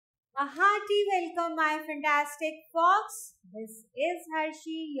A hearty welcome, my fantastic fox. This is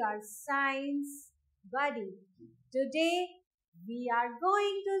Harshi, your science buddy. Today, we are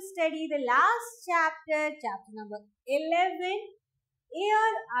going to study the last chapter, chapter number 11, Air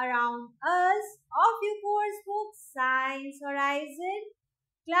Around Us, of your course book, Science Horizon,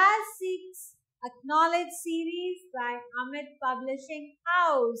 Class 6, Acknowledged series by Amit Publishing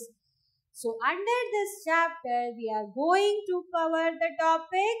House. So, under this chapter, we are going to cover the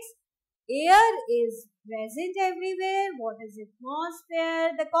topics. Air is present everywhere. What is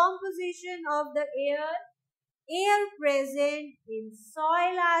atmosphere? The composition of the air present in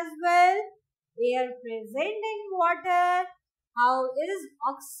soil as well, air present in water. How is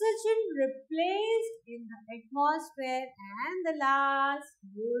oxygen replaced in the atmosphere? And the last,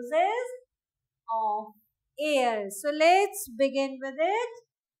 uses of air. So let's begin with it.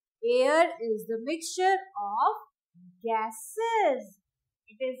 Air is the mixture of gases.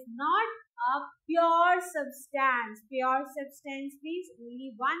 It is not a pure substance. Pure substance means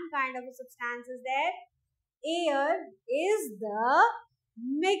only one kind of a substance is there. Air is the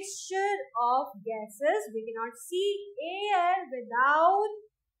mixture of gases. We cannot see air without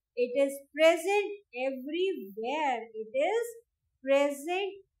it is present everywhere. It is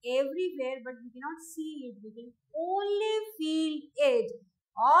present everywhere, but we cannot see it. We can only feel it.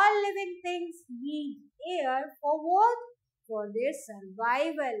 All living things need air for what? For their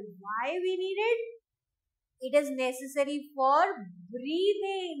survival. Why we need it? It is necessary for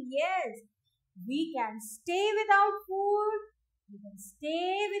breathing. Yes, we can stay without food. We can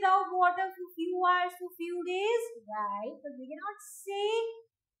stay without water for few hours, for few days, right? But we cannot stay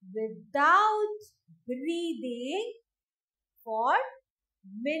without breathing for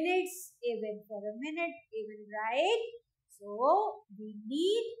minutes, even for a minute, even, right? So, we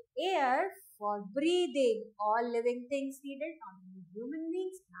need air for breathing. All living things need it, not only human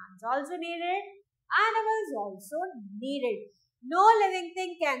beings, plants also need it, animals also need it. No living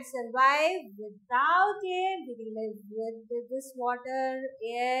thing can survive without air. We can live with this water,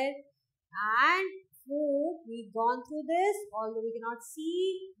 air and food. We've gone through this. Although we cannot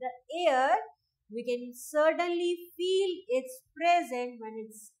see the air, we can certainly feel its presence when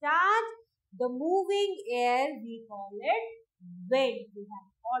it starts. The moving air, we call it wind. We have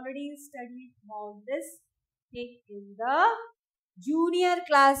already studied about this thing in the junior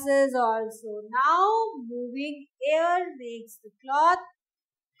classes also. Now, moving air makes the cloth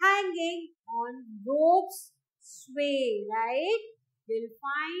hanging on ropes sway, right? We'll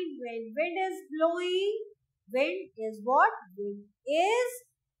find when wind is blowing, wind is what? Wind is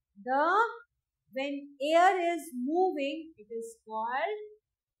when air is moving, it is called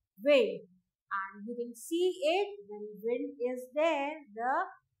wind. And you can see it when wind is there, the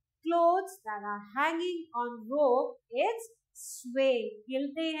clothes that are hanging on rope, it's sway.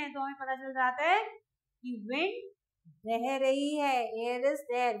 हिलते हैं तो हमें पता चल जाता है कि wind बह रही है, air is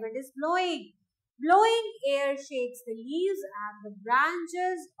there, wind is blowing. Blowing air shakes the leaves and the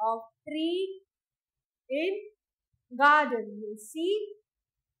branches of tree in garden. You see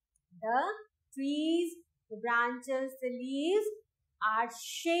the trees, the branches, the leaves are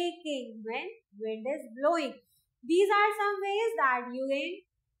shaking when wind is blowing. These are some ways that you can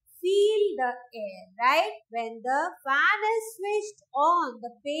feel the air, right? When the fan is switched on, the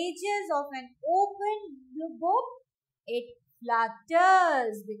pages of an open book, it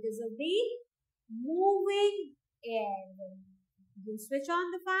flutters because of the moving air. When you switch on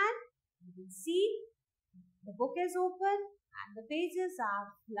the fan, you can see the book is open and the pages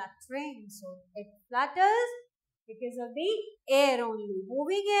are fluttering. So it flutters because of the air only.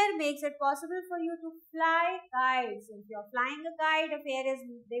 Moving air makes it possible for you to fly kites. If you are flying a kite, if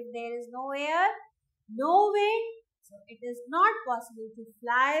there is no air, no wind, so it is not possible to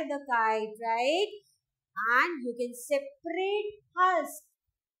fly the kite, right? And you can separate husk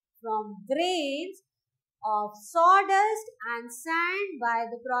from grains of sawdust and sand by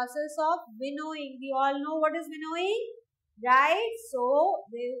the process of winnowing. We all know what is winnowing, right? So,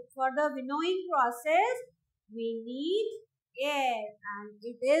 for the winnowing process, we need air, and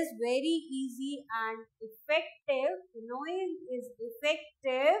it is very easy and effective. Winnowing is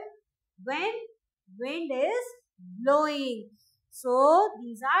effective when wind is blowing. So,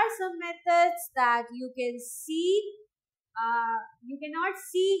 these are some methods that you can see. You cannot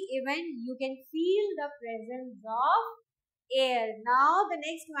see, even you can feel the presence of air. Now, the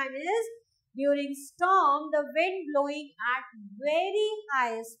next one is during storm, the wind blowing at very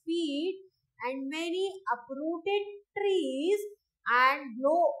high speed and many uprooted trees and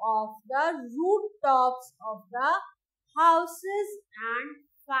blow off the rooftops of the houses and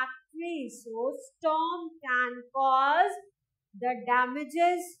factories. So, storm can cause the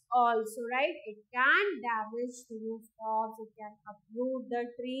damages also, right? It can damage the rooftops, it can uproot the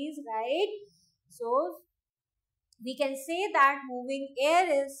trees, right? So we can say that moving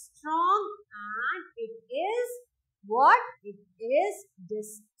air is strong and it is what? It is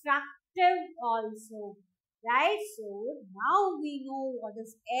destructive also, right? So now we know what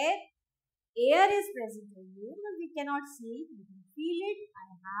is air. Air is present in you, but we cannot see it, we can feel it. I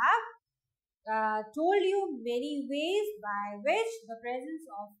have told you many ways by which the presence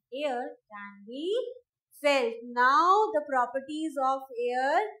of air can be felt. Now the properties of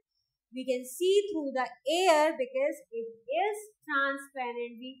air, we can see through the air because it is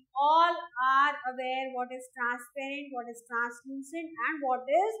transparent. We all are aware what is transparent, what is translucent and what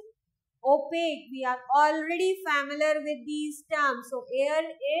is opaque. We are already familiar with these terms. So air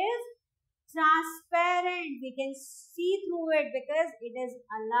is transparent, we can see through it because it is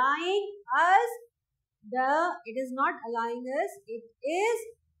allowing us it is not allowing us, it is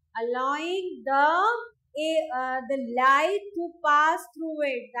allowing the light to pass through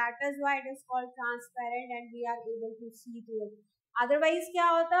it. That is why it is called transparent and we are able to see through it. Otherwise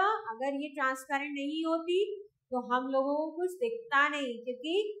क्या होता, अगर ये transparent नहीं होती तो हम लोगों को कुछ दिखता नहीं,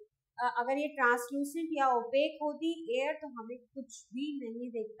 क्योंकि अगर ये ट्रांसलूसेंट या ओपेक होती एयर तो हमें कुछ भी नहीं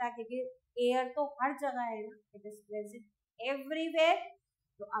दिखता, क्योंकि एयर तो हर जगह है ना, इट इज प्रेजेंट एवरीवेयर।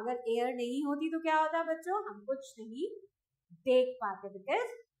 तो अगर एयर नहीं होती तो क्या होता बच्चों, हम कुछ नहीं देख पाते बिकॉज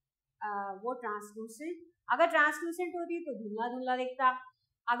वो ट्रांसलूसेंट, अगर ट्रांसलूसेंट होती तो धुंधला धुंधला दिखता,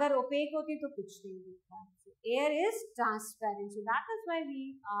 अगर ओपेक होती तो कुछ नहीं दिखता। Air is transparent, so that is why we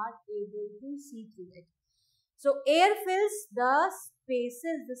are able to C through it. So air fills the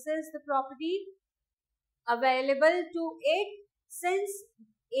spaces. This is the property available to it. Since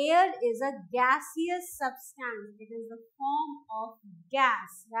air is a gaseous substance, it is the form of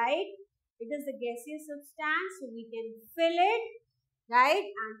gas, right? It is a gaseous substance, so we can fill it, right?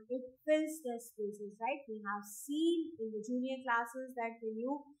 And it fills the spaces, right? We have seen in the junior classes that when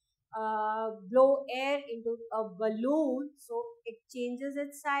you blow air into a balloon, so it changes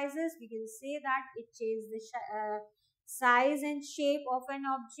its sizes. We can say that it changes the size and shape of an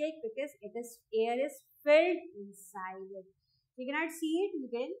object because air is filled inside it. You cannot see it, you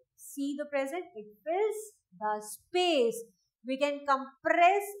can see the present, it fills the space. We can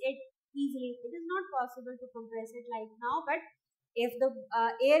compress it easily. It is not possible to compress it like now, but if the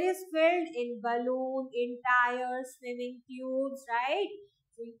air is filled in balloon, in tires, swimming tubes, right?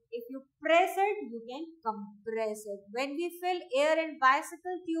 So if you press it, you can compress it. When we fill air in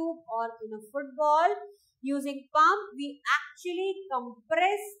bicycle tube or in a football using pump, we actually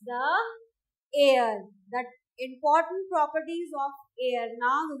compress the air. The important properties of air.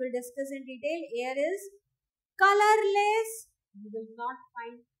 Now we will discuss in detail. Air is colorless. You will not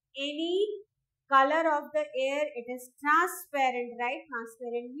find any color of the air. It is transparent, right?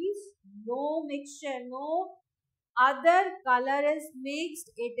 Transparent means no mixture, no other color is mixed.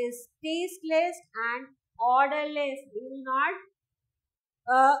 It is tasteless and odorless. You will not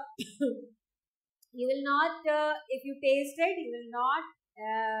if you taste it, you will not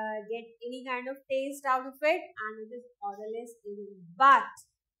get any kind of taste out of it, and it is odorless even. But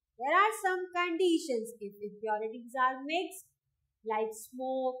there are some conditions. If impurities are mixed like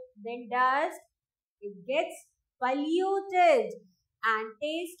smoke, then dust, it gets polluted and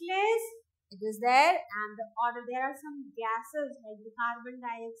tasteless. It is there, and there are some gases like the carbon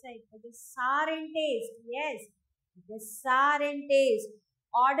dioxide. It is sour in taste. Yes, it is sour in taste.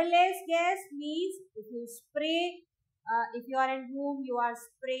 Odorless gas means if you spray, if you are in room, you are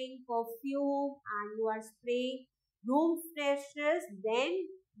spraying perfume and you are spraying room freshness, then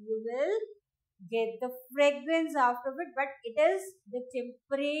you will get the fragrance out of it, but it is the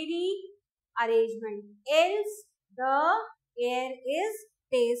temporary arrangement. Else the air is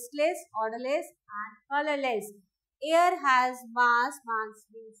tasteless, odorless and colorless. Air has mass, mass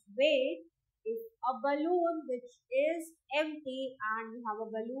means weight. If a balloon which is empty and you have a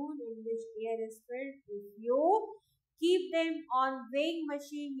balloon in which air is filled, if you keep them on weighing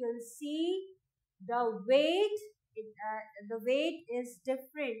machine, you'll see the weight, the weight is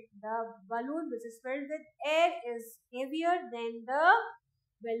different. The balloon which is filled with air is heavier than the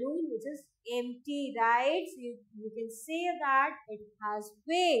balloon which is empty, right? So you can say that it has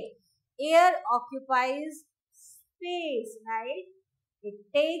weight. Air occupies space, right? It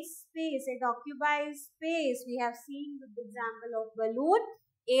takes space, it occupies space. We have seen the example of balloon.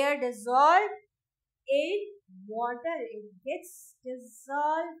 Air dissolved in water, it gets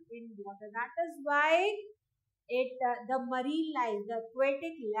dissolved in water. That is why the marine life, the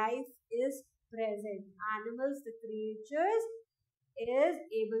aquatic life is present. Animals, the creatures is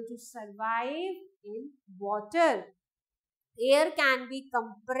able to survive in water. Air can be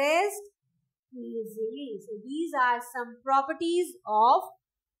compressed easily. So these are some properties of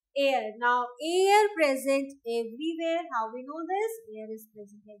air. Now air present everywhere. How we know this? Air is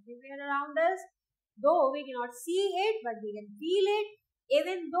present everywhere around us. Though we cannot see it, but we can feel it.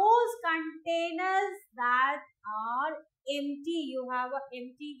 Even those containers that are empty. You have an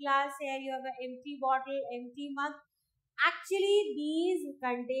empty glass here, you have an empty bottle, empty mug. Actually, these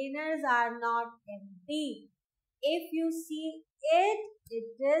containers are not empty. If you see it,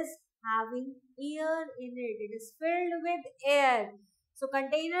 it is having air in it. It is filled with air. So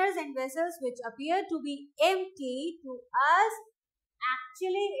containers and vessels which appear to be empty to us,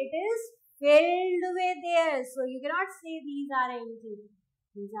 actually it is filled with air. So you cannot say these are empty.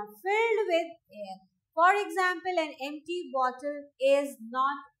 These are filled with air. For example, an empty bottle is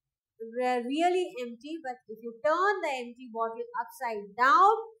not really empty, but if you turn the empty bottle upside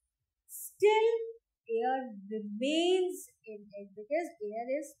down, still air remains in it because air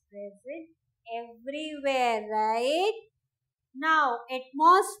is present everywhere, right? Now,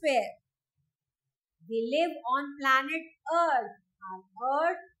 atmosphere. We live on planet Earth. Our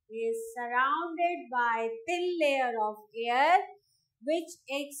Earth is surrounded by thin layer of air which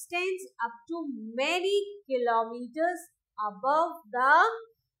extends up to many kilometers above the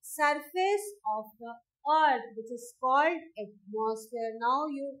surface of the Earth, which is called atmosphere. Now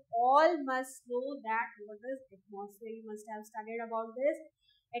you all must know that what is atmosphere. You must have studied about this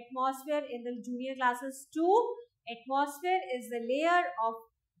atmosphere in the junior classes too. Atmosphere is the layer of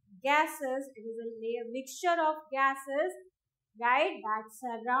gases. It is a layer mixture of gases, right, that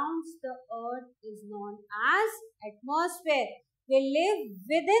surrounds the Earth is known as atmosphere. We live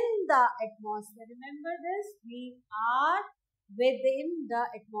within the atmosphere. Remember this? We are within the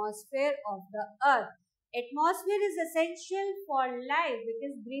atmosphere of the Earth. Atmosphere is essential for life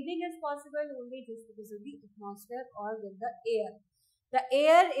because breathing is possible only just because of the atmosphere or with the air. The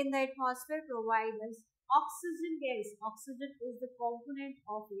air in the atmosphere provides us oxygen gas. Oxygen is the component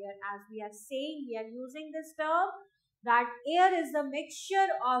of air. As we are saying, we are using this term that air is a mixture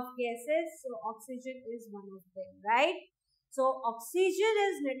of gases. So oxygen is one of them, right? So oxygen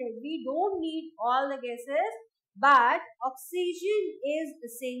is needed. We don't need all the gases, but oxygen is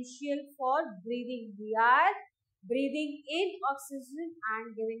essential for breathing. We are breathing in oxygen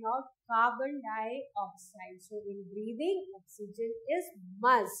and giving out carbon dioxide. So in breathing, oxygen is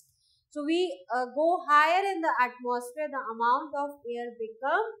must. So we go higher in the atmosphere, the amount of air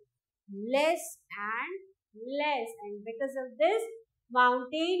become less and less. And because of this,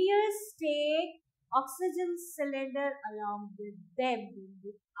 mountaineers take oxygen cylinder along with them when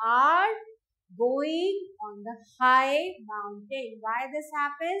they are going on the high mountain. Why this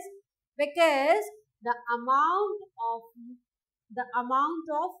happens? Because the amount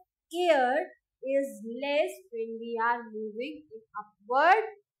of air is less when we are moving in upward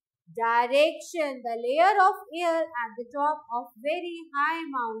direction. The layer of air at the top of very high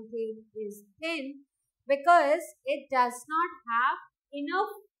mountain is thin because it does not have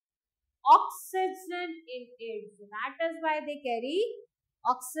enough oxygen in it. So that is why they carry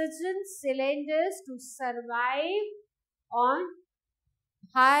oxygen cylinders to survive on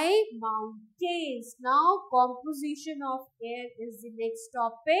high mountains. Now, composition of air is the next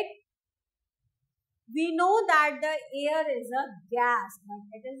topic. We know that the air is a gas, but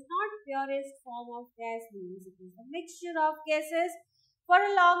it is not purest form of gas, means it is a mixture of gases. For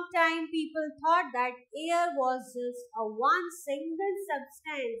a long time, people thought that air was just a one single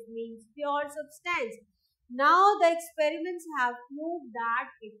substance, means pure substance. Now the experiments have proved that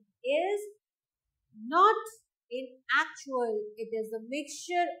it is not in actual, it is a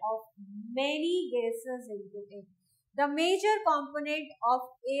mixture of many gases into it. The major component of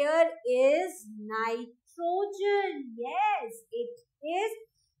air is nitrogen. Yes, it is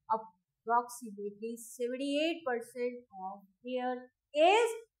approximately 78% of air is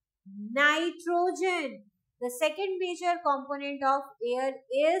nitrogen. The second major component of air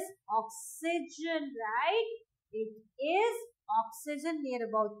is oxygen, right? It is oxygen, near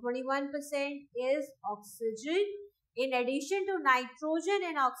about 21% is oxygen. In addition to nitrogen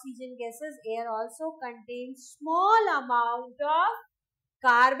and oxygen gases, air also contains small amount of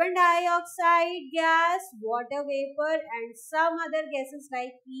carbon dioxide gas, water vapor and some other gases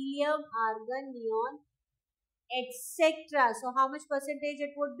like helium, argon, neon, etc. So how much percentage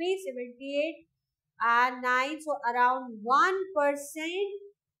it would be? 78 and 9. So around 1%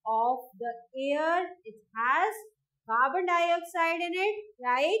 of the air, it has carbon dioxide in it,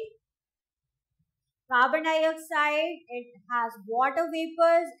 right? Carbon dioxide, it has water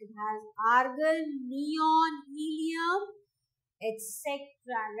vapors, it has argon, neon, helium, etc.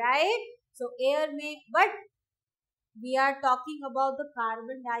 Right? So air may, but we are talking about the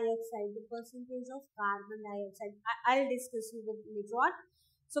carbon dioxide, the percentage of carbon dioxide. I'll discuss you with later on.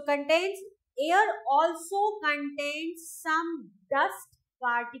 So contains, air also contains some dust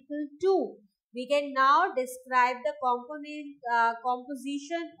particle too. We can now describe the composition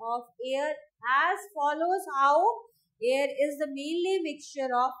of air as follows. How? Air is the mainly mixture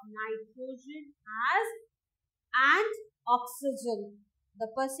of nitrogen and oxygen.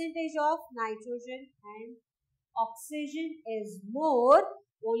 The percentage of nitrogen and oxygen is more.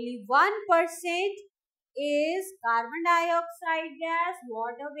 Only 1% is carbon dioxide gas,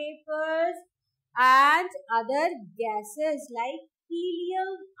 water vapors and other gases like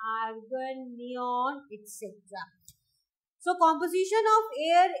helium, argon, neon, etc. So composition of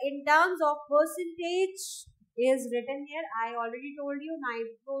air in terms of percentage is written here. I already told you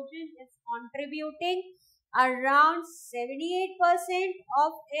nitrogen is contributing around 78%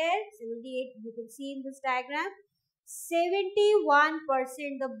 of air. 78, you can see in this diagram.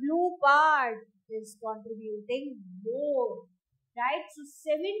 71%, the blue part is contributing more, right? So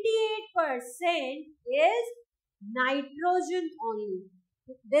 78% is nitrogen only.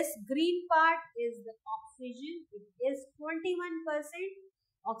 This green part is the oxygen. It is 21%.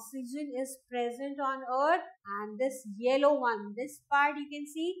 Oxygen is present on earth, and this yellow one, this part you can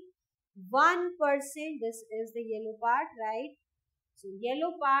see 1%. This is the yellow part, right? So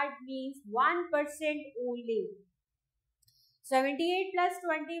yellow part means 1% only. 78 plus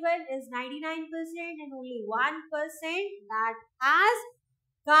 21 is 99%, and only 1% that has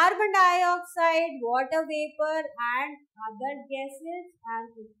carbon dioxide, water vapor and other gases, and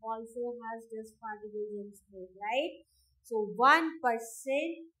it also has dust particles in space, right? So 1%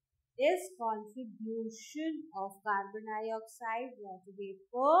 is contribution of carbon dioxide, water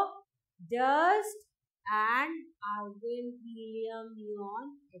vapor, dust and argon, helium,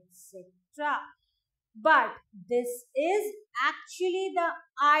 neon, etc. But this is actually the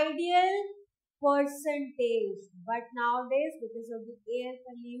ideal percentage. But nowadays, because of the air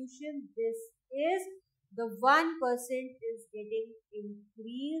pollution, this is the 1% is getting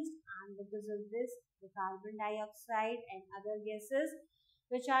increased, and because of this, the carbon dioxide and other gases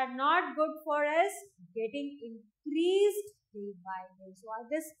which are not good for us getting increased day by day. So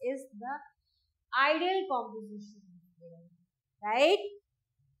this is the ideal composition of air, right?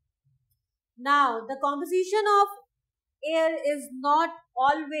 Now, the composition of air is not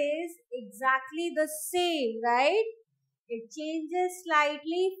always exactly the same, right? It changes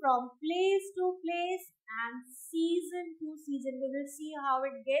slightly from place to place and season to season. We will see how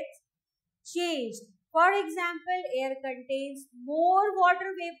it gets changed. For example, air contains more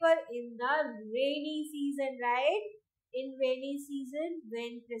water vapor in the rainy season, right? In rainy season,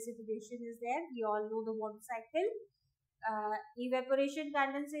 when precipitation is there, we all know the water cycle. Evaporation,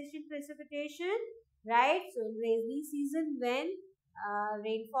 condensation, precipitation, right? So in rainy season, when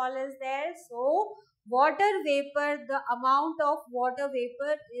rainfall is there, so water vapor, the amount of water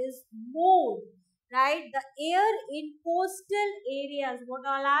vapor is more, right? The air in coastal areas, what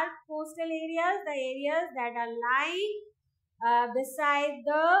all are coastal areas? The areas that are lying beside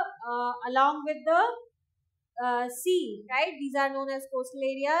the along with the sea, right? These are known as coastal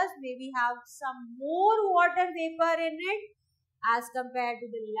areas. Maybe have some more water vapor in it as compared to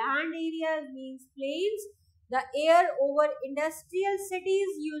the land areas, means plains. The air over industrial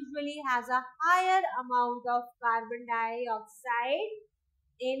cities usually has a higher amount of carbon dioxide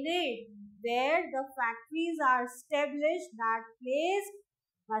in it. Where the factories are established, that place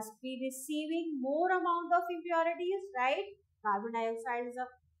must be receiving more amount of impurities, right? Carbon dioxide is a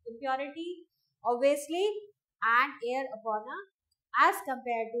impurity, obviously, and air upon as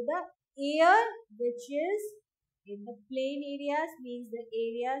compared to the air which is in the plain areas, means the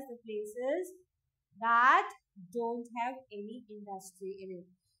areas, the places that don't have any industry in it.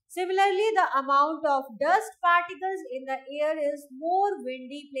 Similarly, the amount of dust particles in the air is more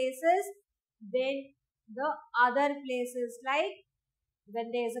windy places than the other places, like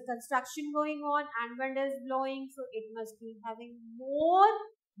when there is a construction going on and wind is blowing, so it must be having more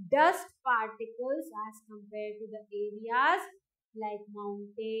dust particles as compared to the areas like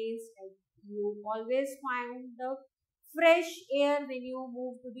mountains. Like you always find the fresh air when you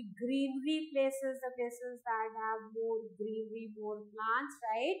move to the greenery places, the places that have more greenery, more plants,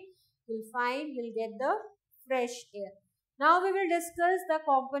 right? You'll get the fresh air. Now we will discuss the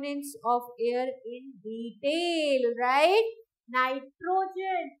components of air in detail, right?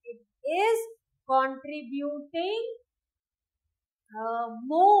 Nitrogen, it is contributing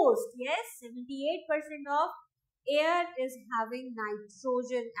most, yes, 78% of air is having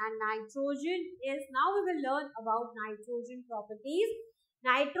nitrogen, and nitrogen is, now we will learn about nitrogen properties.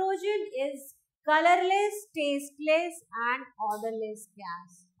 Nitrogen is colorless, tasteless and odorless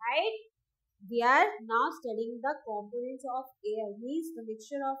gas, right? We are now studying the components of air, means the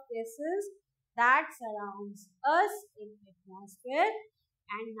mixture of gases that surrounds us in atmosphere,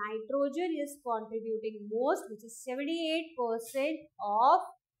 and nitrogen is contributing most, which is 78% of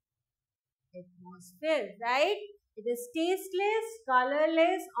atmosphere, right? It is tasteless,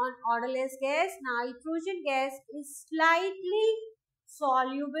 colorless and odorless gas. Nitrogen gas is slightly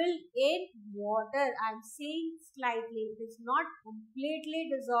soluble in water. I am saying slightly. It is not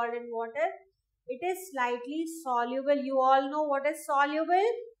completely dissolved in water. It is slightly soluble. You all know what is soluble?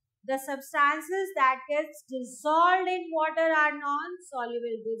 The substances that gets dissolved in water are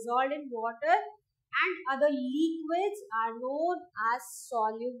non-soluble. Dissolved in water and other liquids are known as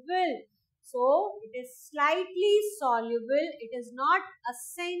soluble. So, it is slightly soluble. It is not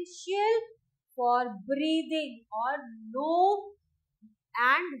essential for breathing or no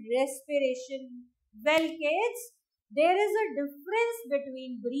and respiration. Well, kids, there is a difference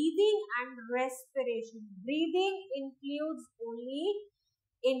between breathing and respiration. Breathing includes only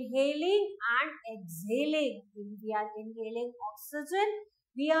inhaling and exhaling. When we are inhaling oxygen,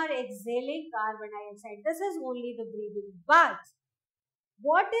 we are exhaling carbon dioxide. This is only the breathing. But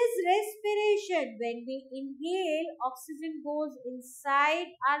what is respiration? When we inhale, oxygen goes inside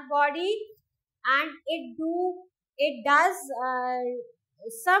our body and it does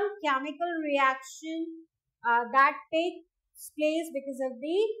some chemical reaction that takes place because of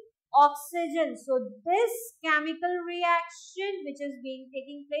the oxygen. So this chemical reaction which is being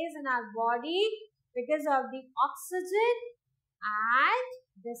taking place in our body because of the oxygen, and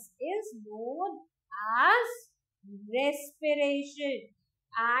this is known as respiration.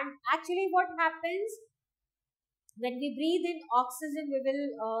 And actually what happens when we breathe in oxygen, we will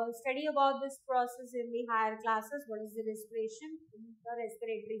study about this process in the higher classes. What is the respiration in the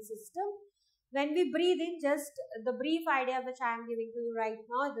respiratory system? When we breathe in, just the brief idea which I am giving to you right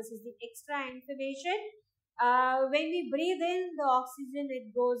now, this is the extra information. When we breathe in the oxygen,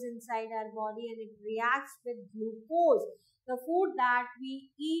 it goes inside our body and it reacts with glucose. The food that we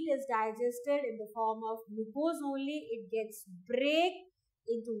eat is digested in the form of glucose only. It gets break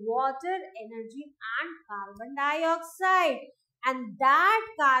into water, energy and carbon dioxide, and that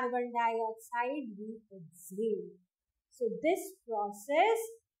carbon dioxide we exhale. So this process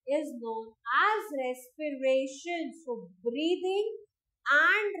is known as respiration. So breathing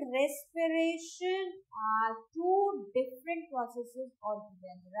and respiration are two different processes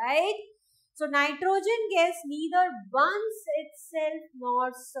altogether, right? So nitrogen gas neither burns itself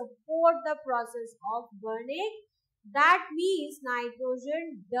nor support the process of burning. That means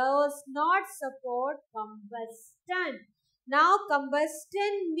nitrogen does not support combustion. Now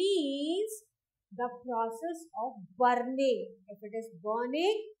combustion means the process of burning. If it is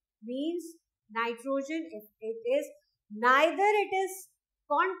burning means nitrogen, if it is neither it is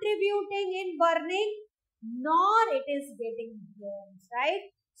contributing in burning nor it is getting burned,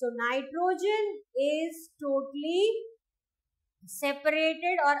 right? So nitrogen is totally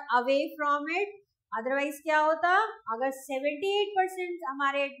separated or away from it. Otherwise क्या होता, अगर 78%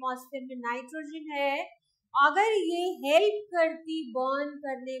 हमारे atmosphere में nitrogen है, अगर ये help करती burn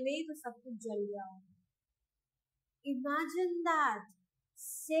करने में तो सब कुछ जल गया होगा. Imagine that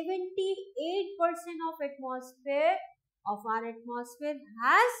 78% of atmosphere of our atmosphere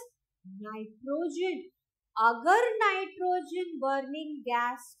has nitrogen. अगर नाइट्रोजन बर्निंग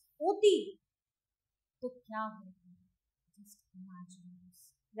गैस होती तो क्या होता? Just imagine this,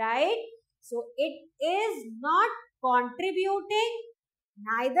 right? So it is not contributing,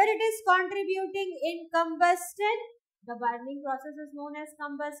 neither it is contributing in combustion. The burning process is known as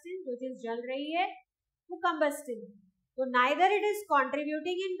combustion. जो चीज जल रही है वो combustion. So neither it is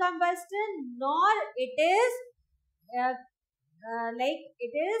contributing in combustion nor it is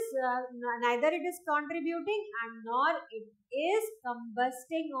neither it is contributing and nor it is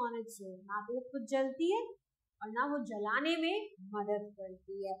combusting on its own. ना तो वो खुद जलती है और ना वो जलाने में मदद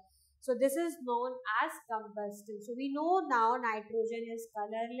करती है. So this is known as combustion. So we know now nitrogen is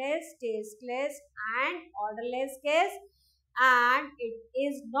colorless, tasteless and odorless gas, and it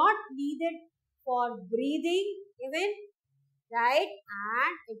is not needed for breathing even, right?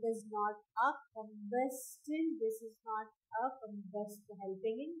 And it is not a combustion. This is not a combustion,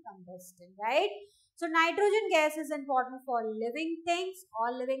 helping in combustion, right? So nitrogen gas is important for living things.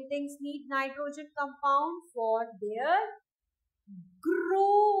 All living things need nitrogen compound for their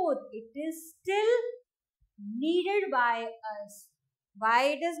growth. It is still needed by us. Why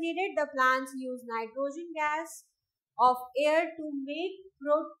it is needed? The plants use nitrogen gas of air to make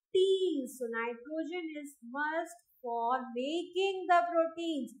proteins. So nitrogen is must for making the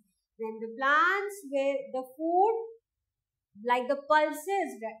proteins. Then the plants where the food, like the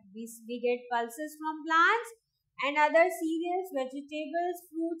pulses, we get pulses from plants and other cereals, vegetables,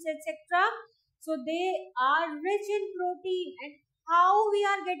 fruits, etc. So they are rich in protein. And how we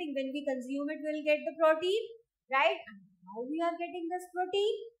are getting, when we consume it, we'll get the protein, right? And how we are getting this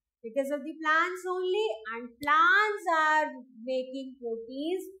protein? Because of the plants only, and plants are making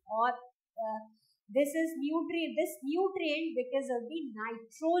proteins, or this nutrient because of the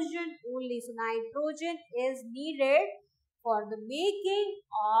nitrogen only. So nitrogen is needed for the making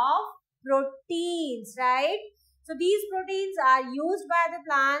of proteins, right? So these proteins are used by the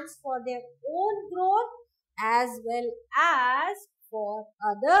plants for their own growth as well as for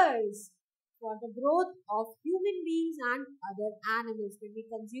others, for the growth of human beings and other animals. When we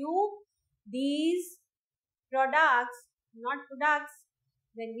consume these products, not products,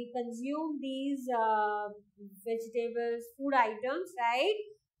 when we consume these vegetables, food items, right,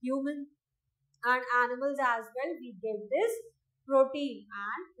 human and animals as well, we get this protein,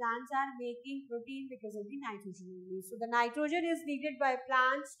 and plants are making protein because of the nitrogen only. So the nitrogen is needed by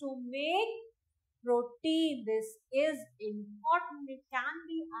plants to make protein. This is important. It can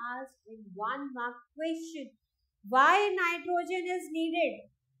be asked in 1 mark question. Why nitrogen is needed?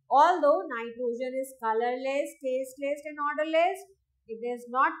 Although nitrogen is colorless, tasteless and odorless, it is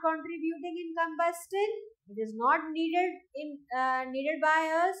not contributing in combustion. It is not needed by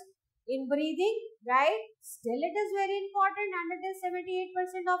us in breathing, right? Still it is very important, and it is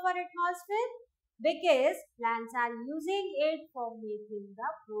 78% of our atmosphere, because plants are using it for making the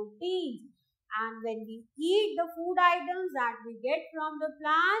proteins. And when we eat the food items that we get from the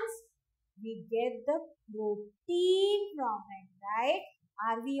plants, we get the protein from it, right?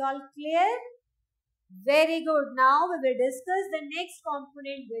 Are we all clear? Very good. Now we will discuss the next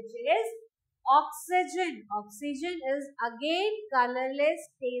component, which is oxygen. Oxygen is again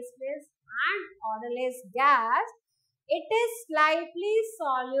colorless, tasteless and odorless gas. It is slightly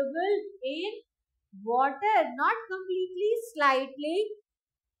soluble in water, not completely, slightly.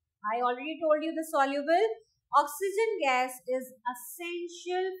 I already told you the soluble. Oxygen gas is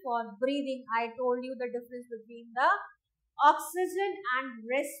essential for breathing. I told you the difference between the oxygen and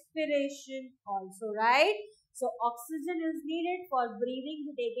respiration also, right? So oxygen is needed for breathing.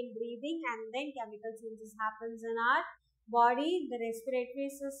 We take in breathing, and then chemical changes happens in our body, the respiratory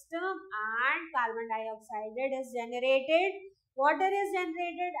system, and carbon dioxide is generated, water is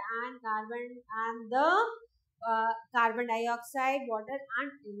generated, and carbon dioxide, water and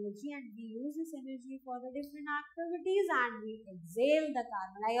energy, and we use this energy for the different activities, and we exhale the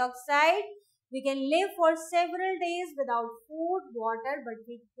carbon dioxide. We can live for several days without food, water, but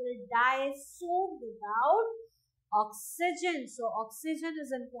we will die soon without oxygen. So oxygen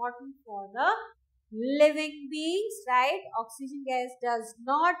is important for the living beings, right? Oxygen gas does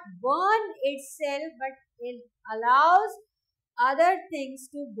not burn itself, but it allows other things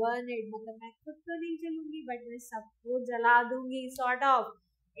to burn it. मतलब मैं खुद तो नहीं जलूंगी, but मैं सबको जला दूंगी, sort of.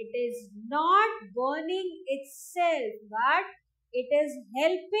 It is not burning itself, but it is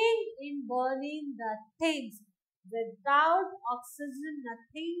helping in burning the things. Without oxygen,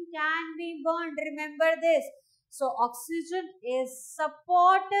 nothing can be burned. Remember this. So oxygen is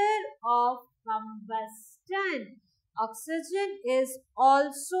supporter of combustion. Oxygen is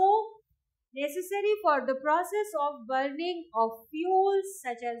also necessary for the process of burning of fuels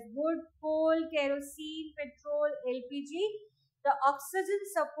such as wood, coal, kerosene, petrol, LPG. The oxygen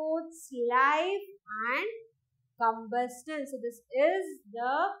supports life and combustion. So this is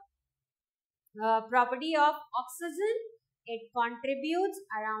the property of oxygen. It contributes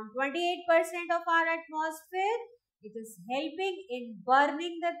around 28% of our atmosphere. It is helping in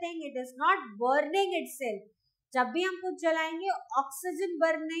burning the thing. It is not burning itself. जब भी हम कुछ जलाएंगे oxygen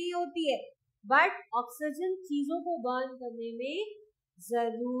burn नहीं होती है, but oxygen चीजों को burn करने में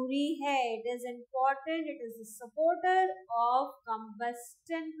जरूरी है. It is important. It is the supporter of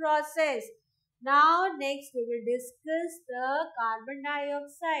combustion process. Now next we will discuss the carbon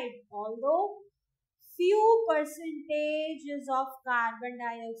dioxide. Although few percentages of carbon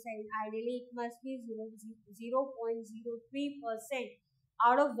dioxide, ideally it must be 0.03%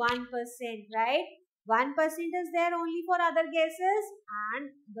 out of 1%, right? 1% is there only for other gases, and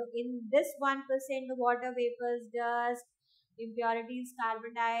in this 1% the water vapors, dust, impurities,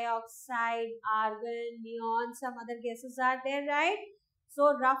 carbon dioxide, argon, neon, some other gases are there, right? So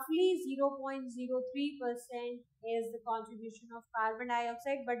roughly 0.03% is the contribution of carbon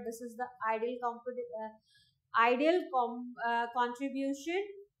dioxide, but this is the contribution.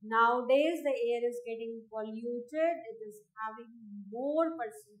 Nowadays the air is getting polluted. It is having more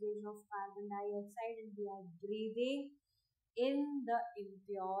percentage of carbon dioxide, and we are breathing in the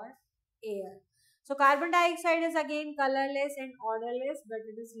impure air. So carbon dioxide is again colorless and odorless, but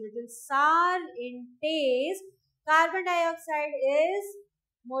it is little sour in taste. Carbon dioxide is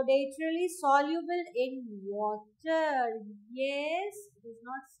moderately soluble in water. Yes, it is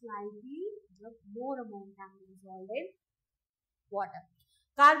not slightly, but more amount can be dissolved in water.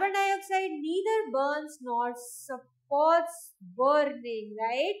 Carbon dioxide neither burns nor supports burning,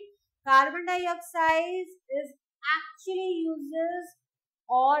 right? Carbon dioxide is actually uses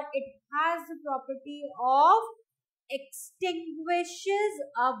or it has the property of extinguishes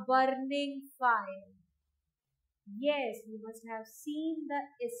a burning fire. Yes, you must have seen the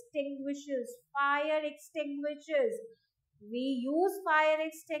extinguishers, fire extinguishers. We use fire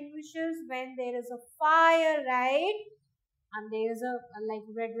extinguishers when there is a fire, right? And there is a like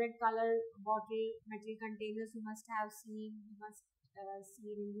red color bottle metal containers you must have seen. You must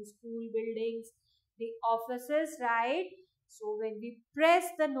seen in the school buildings, the offices, right? So when we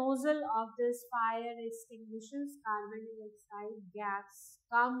press the nozzle of this fire extinguishers, carbon dioxide gas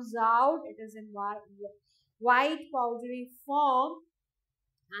comes out. It is in white powdery form,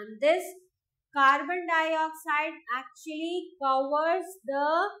 and this carbon dioxide actually covers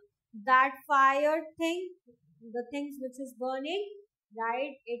that fire thing, the things which is burning,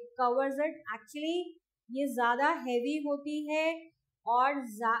 right? It covers it. Actually ये ज़्यादा heavy होती है और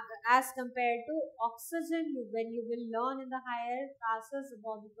as compared to oxygen. When you will learn in the higher classes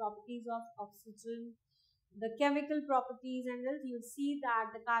about the properties of oxygen, the chemical properties, and else you see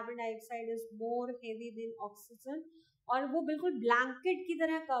that the carbon dioxide is more heavy than oxygen और वो बिल्कुल blanket की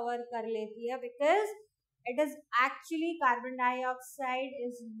तरह cover कर लेती है, because it is actually carbon dioxide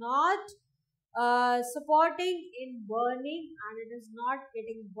is not supporting in burning and it is not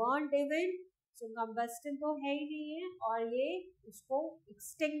getting burnt even. So combustion तो है ही नहीं है और ये उसको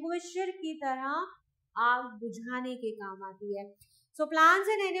extinguisher की तरह आग बुझाने के काम आती है. So plants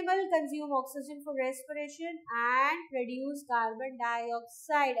and animals consume oxygen for respiration and produce carbon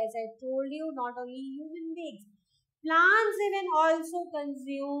dioxide. As I told you, not only human beings, plants even also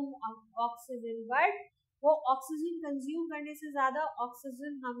consume oxygen, but वो ऑक्सीजन कंज्यूम करने से ज्यादा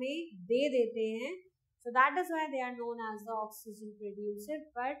ऑक्सीजन हमें दे देते हैं. So that is why they are known as the oxygen producer.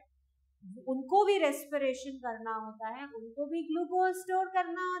 But उनको भी respiration करना होता है, उनको भी ग्लूकोज स्टोर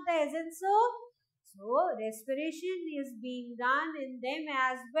करना होता है, isn't so? So respiration is being done in them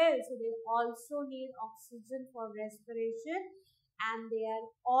as well. So they also need oxygen for respiration and they are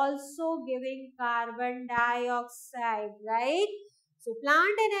also giving carbon dioxide, right? So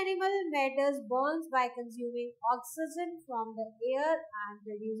plant and animal matters burns by consuming oxygen from the air and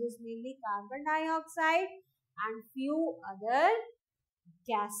produces mainly carbon dioxide and few other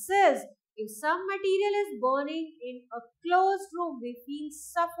gases. If some material is burning in a closed room, we feel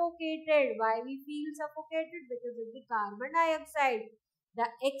suffocated. Why we feel suffocated? Because of the carbon dioxide. The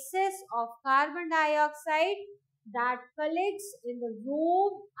excess of carbon dioxide that collects in the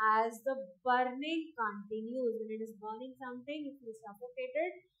room as the burning continues. When it is burning something, it is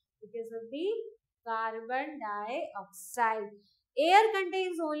suffocated because of the carbon dioxide. Air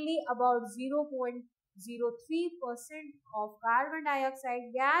contains only about 0.03% of carbon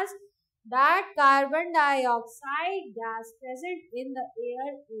dioxide gas. That carbon dioxide gas present in the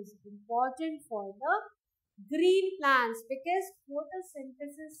air is important for the green plants because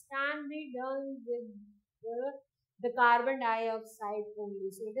photosynthesis can be done with the carbon dioxide only.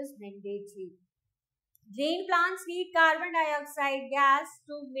 So it is mandatory. Green plants need carbon dioxide gas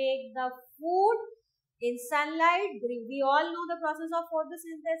to make the food in sunlight. We all know the process of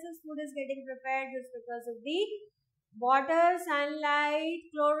photosynthesis. Food is getting prepared just because of the water, sunlight,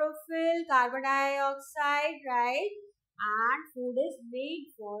 chlorophyll, carbon dioxide, right? And food is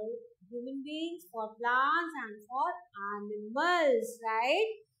made for human beings, for plants and for animals, right?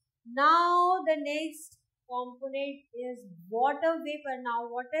 Now the next component is water vapor. Now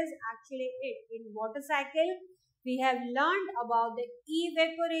what is actually it? In water cycle, we have learned about the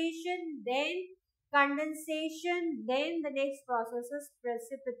evaporation, then condensation, then the next process is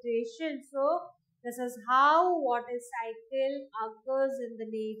precipitation. So this is how water cycle occurs in the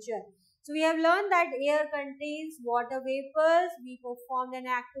nature. So we have learned that air contains water vapors. We performed an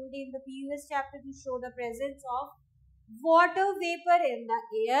activity in the previous chapter to show the presence of water vapor in the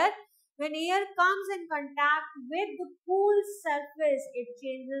air. When air comes in contact with the cool surface, it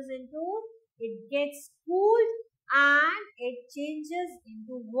gets cooled and it changes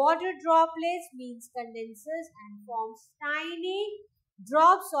into water droplets, means condenses and forms tiny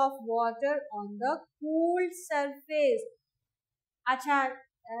drops of water on the cool surface. Acha,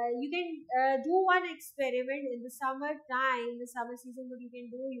 you can do one experiment in the summer time, the summer season. What you can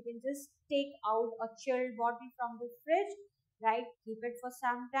do, you can just take out a chilled bottle from the fridge, right? Keep it for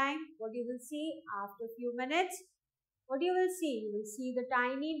some time. What you will see after a few minutes, what you will see? You will see the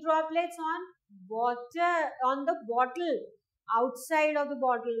tiny droplets on water, on the bottle, outside of the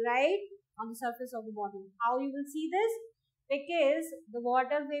bottle, right? On the surface of the bottle. How you will see this? Because the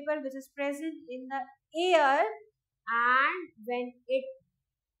water vapor which is present in the air, and when it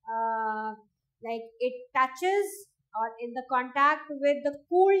like it touches or in the contact with the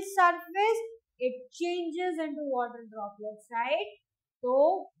cool surface, it changes into water droplets, right? तो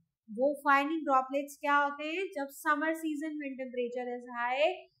वो fining droplets क्या होते हैं? जब summer season में temperature is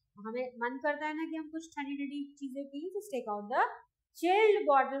high, हमें मन करता है ना कि हम कुछ ठंडी ठंडी चीजें P, just take out the chilled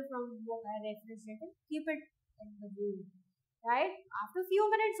bottle from refrigerator, keep it in the room, right? After a few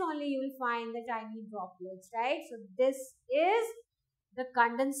minutes only you will find the tiny droplets, right? So this is the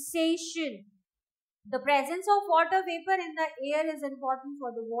condensation. The presence of water vapor in the air is important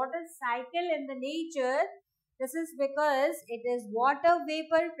for the water cycle in the nature. This is because it is water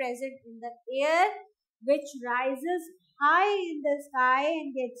vapor present in the air which rises high in the sky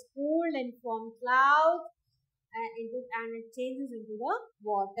and gets cooled and form clouds, and it changes into the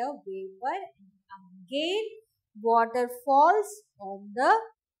water vapor, and again water falls on the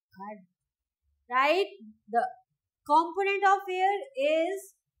earth, right? The component of air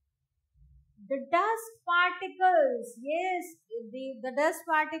is the dust particles. Yes, the dust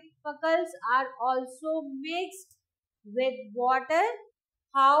particles are also mixed with water.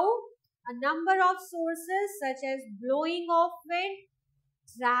 How? A number of sources such as blowing of wind,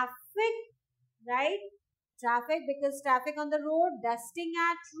 traffic, right? Traffic, because traffic on the road, dusting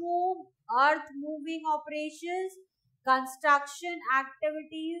at room, earth moving operations, construction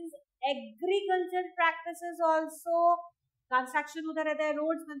activities, agriculture practices also. Construction होता रहता है,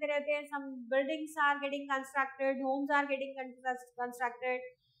 roads बनते रहते हैं, some buildings are getting constructed, homes are getting constructed,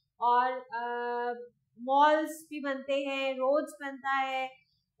 और malls भी बनते हैं, roads बनता है,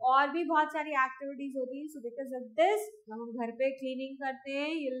 और भी बहुत सारी एक्टिविटीज होती हैं. सो बिकॉज ऑफ दिस, जब हम घर पे क्लीनिंग करते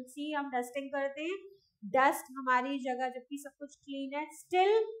हैं, यू विल सी हम डस्टिंग करते हैं, डस्ट हमारी जगह, जबकि सब कुछ क्लीन है,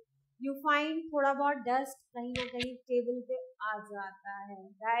 स्टिल यू फाइंड थोड़ा बहुत डस्ट कहीं ना कहीं टेबल पे आ जाता है,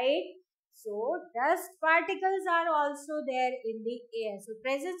 right? So dust particles are also there in the air. So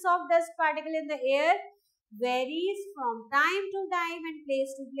presence of dust particle in the air varies from time to time and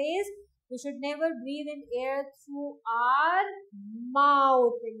place to place. We should never breathe in air through our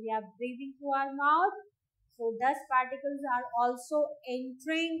mouth. When we are breathing through our mouth, so dust particles are also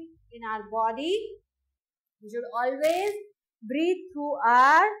entering in our body. We should always breathe through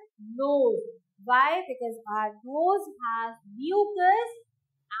our nose. Why? Because our nose has mucus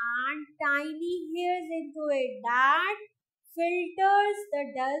and tiny hairs into it that filters the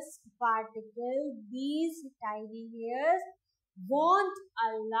dust particle. These tiny hairs won't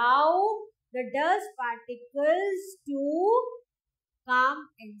allow the dust particles to come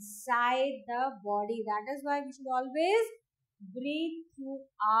inside the body. That is why we should always breathe through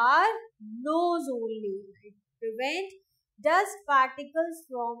our nose only. It prevents dust particles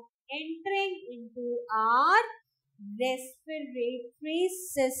from entering into our respiratory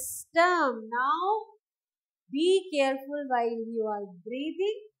system. Now be careful while you are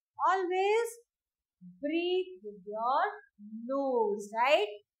breathing. Always breathe with your nose,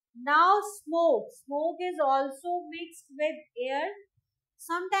 right? Now smoke is also mixed with air.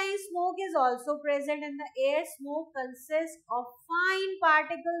 Sometimes smoke is also present in the air. Smoke consists of fine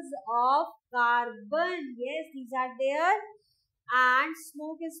particles of carbon. Yes, these are there. And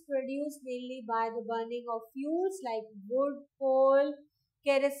smoke is produced mainly by the burning of fuels like wood, coal,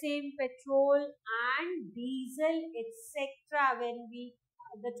 kerosene, petrol and diesel, etc. When the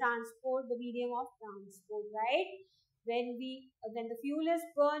medium of transport, right? When the fuel is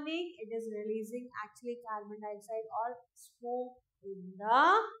burning, it is releasing actually carbon dioxide or smoke in the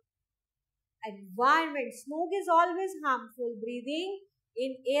environment. Smoke is always harmful. Breathing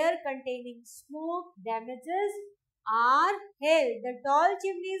in air containing smoke damages our health. The tall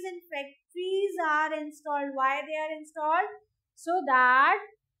chimneys in factories are installed. Why they are installed? So that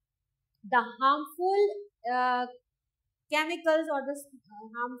the harmful chemicals or the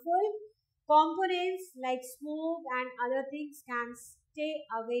harmful components like smoke and other things can stay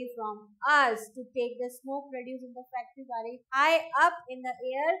away from us. To take the smoke produced in the factory very high up in the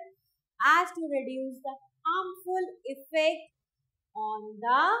air as to reduce the harmful effect on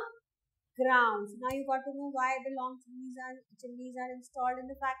the ground. So now you got to know why the long chimneys are installed in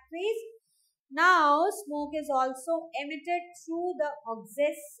the factories. Now smoke is also emitted through the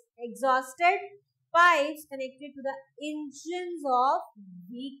exhausted pipes connected to the engines of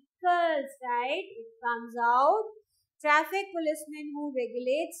vehicles, right? It comes out. Traffic policemen who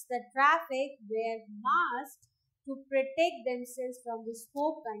regulates the traffic wear masks to protect themselves from the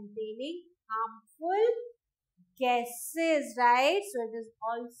smoke containing harmful gases, right? So it is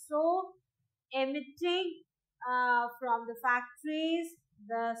also emitting from the factories.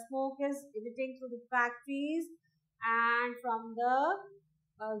 The smoke is emitting through the factories and from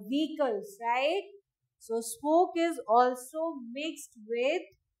the vehicles, right? So smoke is also mixed with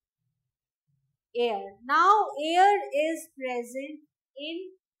air. Now air is present in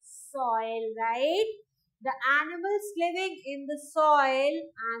soil, right? The animals living in the soil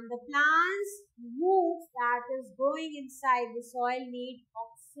and the plants, roots that is growing inside the soil need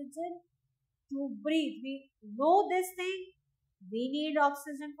oxygen to breathe. We know this thing. We need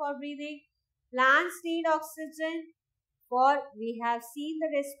oxygen for breathing. Plants need oxygen for, we have seen the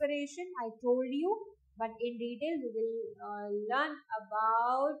respiration, I told you, but in detail we will learn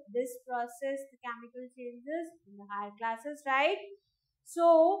about this process, the chemical changes in the higher classes, right?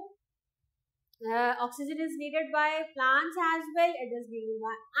 So oxygen is needed by plants as well, it is needed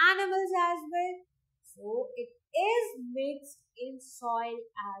by animals as well. So it is mixed in soil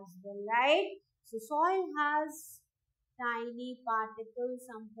as well, right? So soil has tiny particles,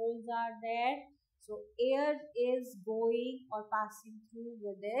 some holes are there. So air is going or passing through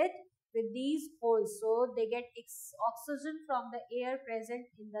with it, with these holes. So they get oxygen from the air present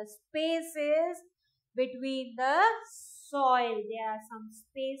in the spaces between the soil. There are some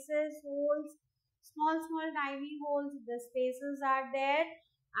spaces, holes, small tiny holes, the spaces are there,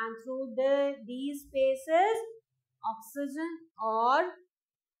 and through these spaces oxygen or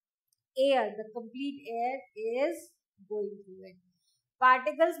air, the complete air is going through it.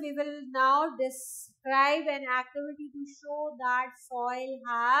 Particles, we will now describe an activity to show that soil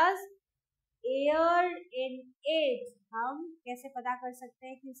has air in it. हम कैसे पता कर सकते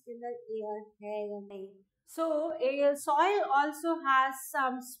हैं कि उसके अंदर air है या नहीं? So soil also has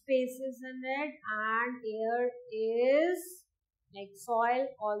some spaces in it, and air is like soil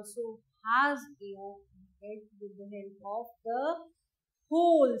also has air in it with the help of the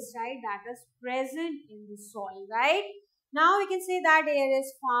holes, right, that is present in the soil, right? Now we can say that air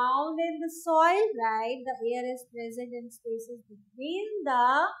is found in the soil, right? The air is present in spaces between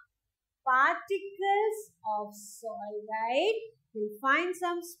the particles of soil, right? You'll find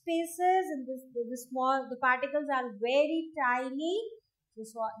some spaces in this, the particles are very tiny.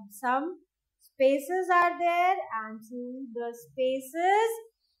 So some spaces are there, and through the spaces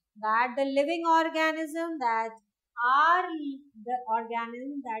that the living organism that are the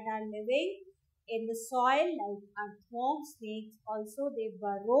organisms that are living in the soil, like earthworms, snakes, also they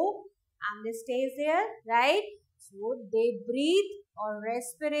burrow and they stay there, right? So they breathe or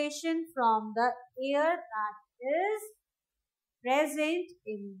respiration from the air that is present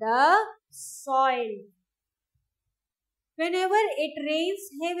in the soil. Whenever it rains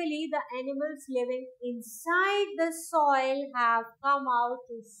heavily, the animals living inside the soil have come out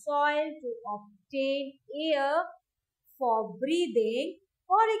to soil to obtain air for breathing.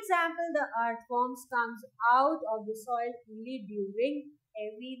 For example, the earthworms comes out of the soil only during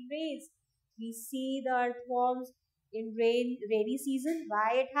heavy rains. We see the earthworms in rainy season.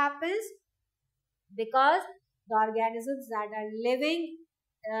 Why it happens? Because the organisms that are living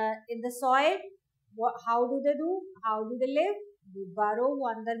in the soil, how do they do? How do they live? They burrow, वो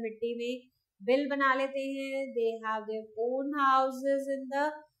अंदर मिट्टी में bill बना लेते हैं. They have their own houses in the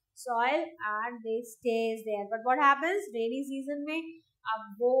soil and they stays there. But what happens? Rainy season में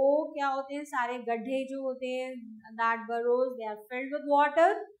अब वो क्या होते हैं, सारे गड्ढे जो होते हैं, that burrows, they are filled with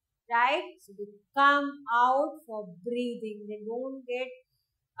water, right? So they come out for breathing. They don't get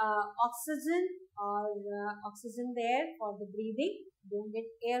oxygen or oxygen there for the breathing. Don't get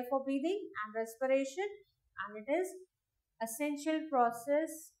air for breathing and respiration, and it is essential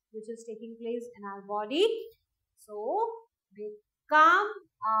process which is taking place in our body. So they come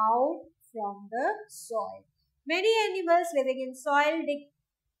out from the soil. Many animals living in soil dig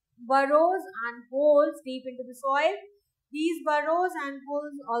burrows and holes deep into the soil. These burrows and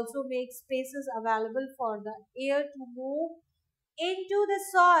holes also make spaces available for the air to move into the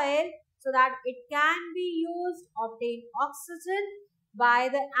soil so that it can be used to obtain oxygen by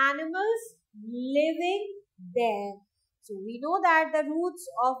the animals living there. So we know that the roots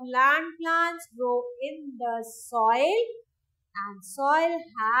of land plants grow in the soil, and soil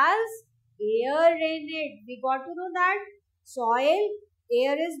has air in it. We got to know that soil,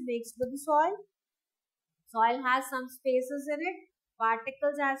 air is mixed with the soil. Soil has some spaces in it,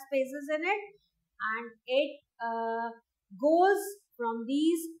 particles have spaces in it, and it goes from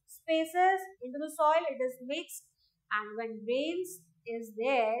these spaces into the soil. It is mixed, and when rains is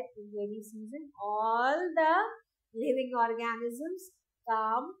there in rainy season, all the living organisms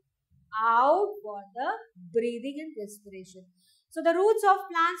come out for the breathing and respiration. So the roots of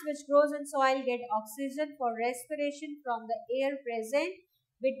plants which grows in soil get oxygen for respiration from the air present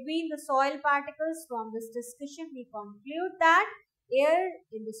between the soil particles. From this discussion, we conclude that air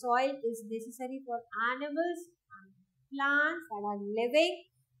in the soil is necessary for animals and plants that are living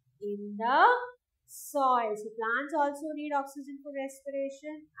in the soil. So plants also need oxygen for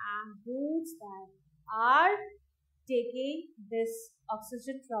respiration, and roots that are taking this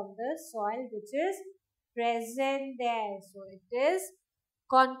oxygen from the soil which is present there. So it is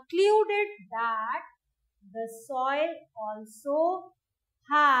concluded that the soil also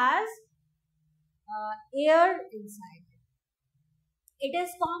has air inside it. It is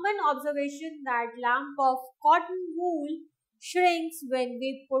common observation that lump of cotton wool shrinks when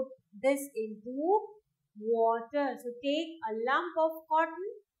we put this into water. So take a lump of cotton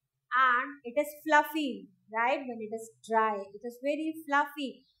and it is fluffy, right? When it is dry, it is very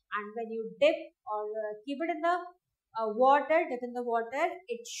fluffy, and when you dip or keep it in the dip in the water,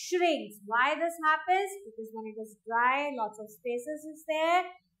 it shrinks. Why this happens? Because when it is dry, lots of spaces is there,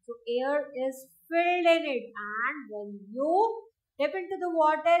 so air is filled in it, and when you dip into the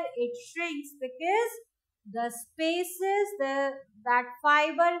water, it shrinks because the spaces that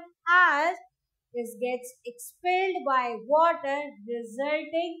fiber has gets expelled by water,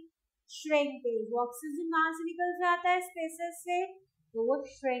 resulting shrinkage. वो oxygen वहां से निकल जाता है spaces से, तो वो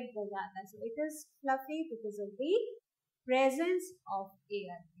shrink हो जाता है. So it is fluffy because of the presence of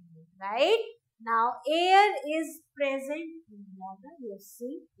air in it, right? Now air is present in water. You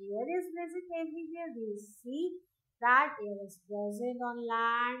see, air is present everywhere. We see that air is present on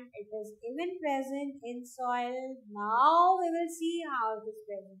land. It is even present in soil. Now we will see how it is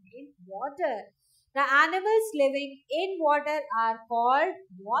present in water. The animals living in water are called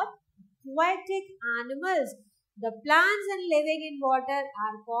what? Aquatic animals. The plants and living in water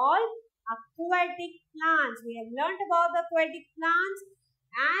are called aquatic plants. We have learnt about the aquatic plants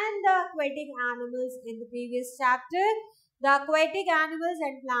and the aquatic animals in the previous chapter. The aquatic animals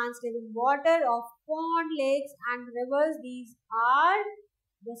and plants live in water of pond, lakes and rivers. These are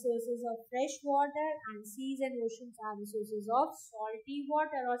the sources of fresh water, and seas and oceans are the sources of salty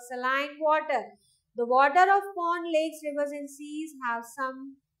water or saline water. The water of pond, lakes, rivers and seas have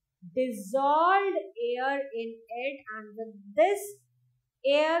some dissolved air in it, and with this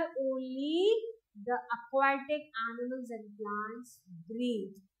air only the aquatic animals and plants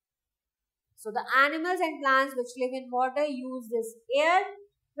breathe. So the animals and plants which live in water use this air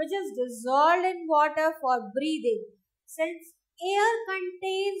which is dissolved in water for breathing. Since air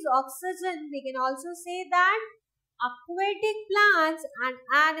contains oxygen, we can also say that aquatic plants and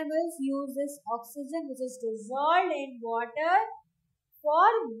animals use this oxygen which is dissolved in water for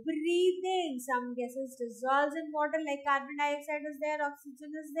breathing. Some gases dissolves in water, like carbon dioxide is there, oxygen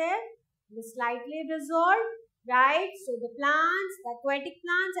is there, it is slightly dissolved, right? So the plants, the aquatic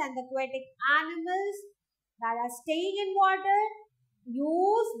plants and the aquatic animals that are staying in water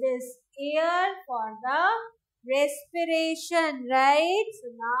use this air for the respiration, right?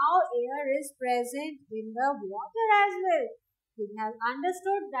 So now air is present in the water as well. We have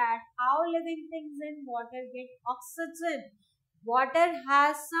understood that how living things in water get oxygen. Water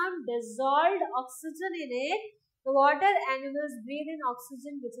has some dissolved oxygen in it. The water animals breathe in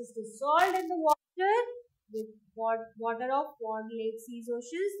oxygen which is dissolved in the water. With water of pond, lakes, seas,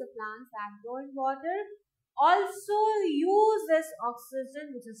 oceans, the plants that grow in water also use this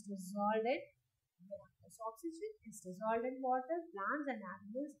oxygen which is dissolved in water. So oxygen is dissolved in water. Plants and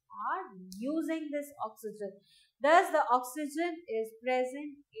animals are using this oxygen. Thus the oxygen is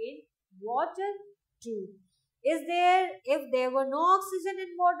present in water too. If there were no oxygen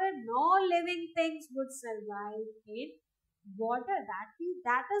in water, no living things would survive in water.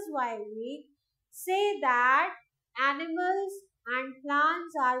 That is why we say that animals and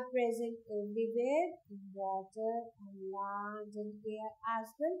plants are present everywhere in water and land and air as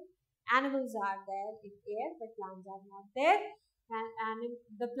well. Animals are there in air, but plants are not there. And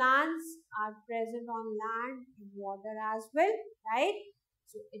the plants are present on land and water as well, right?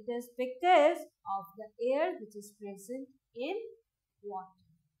 So it is because of the air which is present in water.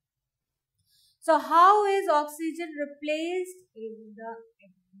 So how is oxygen replaced in the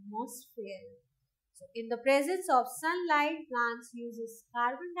atmosphere? So in the presence of sunlight, plants uses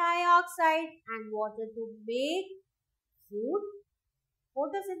carbon dioxide and water to make food.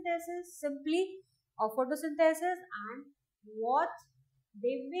 Photosynthesis simply, or photosynthesis, and what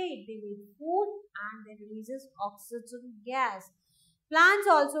they made food and they releases oxygen gas. Plants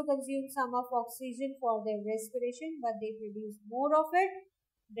also consume some of oxygen for their respiration, but they produce more of it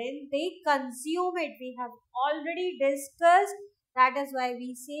than they consume it. We have already discussed That is why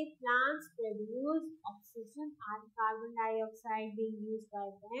we say plants produce oxygen and carbon dioxide being used by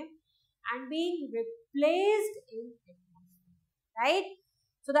them and being replaced in atmosphere, right?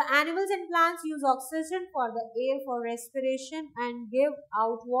 So the animals and plants use oxygen for the air for respiration and give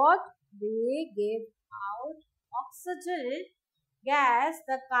out what? They give out oxygen gas.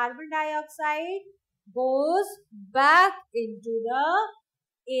 The carbon dioxide goes back into the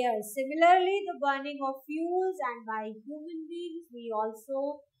air. Similarly, the burning of fuels and by human beings, we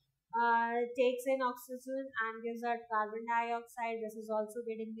also takes in oxygen and gives out carbon dioxide. This is also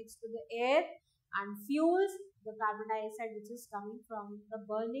getting mixed with the air and fuels. The carbon dioxide which is coming from the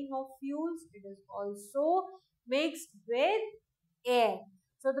burning of fuels, it is also mixed with air.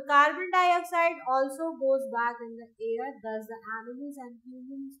 So the carbon dioxide also goes back in the air. Thus the animals and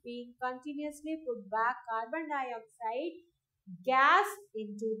humans being continuously put back carbon dioxide gas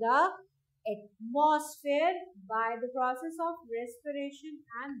into the atmosphere by the process of respiration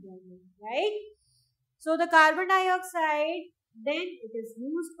and burning, right? So the carbon dioxide then it is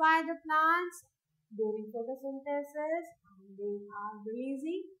used by the plants during photosynthesis and they are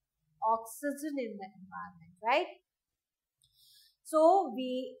releasing oxygen in the environment, right? So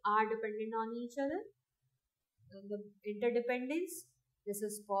we are dependent on each other. The interdependence. This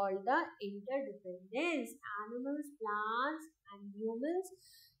is called the interdependence. Animals, plants, and humans.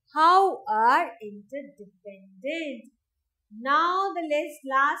 How are interdependent? Now the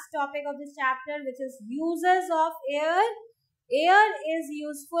last topic of this chapter, which is uses of air. Air is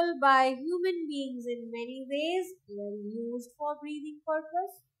useful by human beings in many ways. Air used for breathing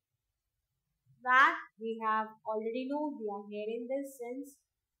purpose. That we have already known. We are hearing this since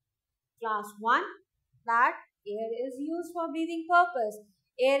class 1. That air is used for breathing purpose.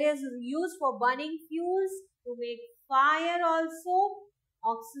 Air is used for burning fuels to make fire also.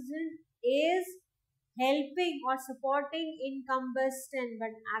 Oxygen is helping or supporting in combustion,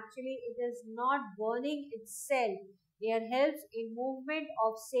 but actually it is not burning itself. Air helps in movement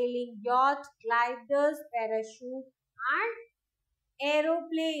of sailing yacht, gliders, parachute and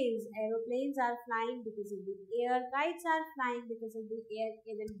aeroplanes. Aeroplanes are flying because of the air. Kites are flying because of the air.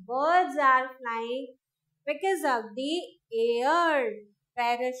 Even birds are flying because of the air.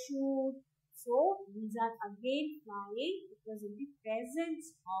 Parachute. So these are again flying because of the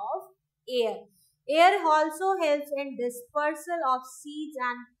presence of air. Air also helps in dispersal of seeds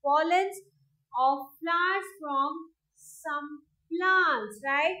and pollens of flowers from some plants,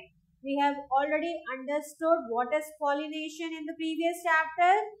 right? We have already understood what is pollination in the previous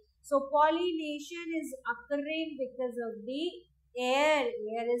chapter. So pollination is occurring because of the air.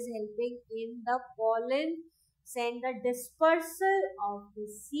 Air is helping in the pollen, send the dispersal of the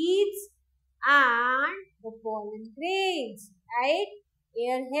seeds and the pollen grains, right?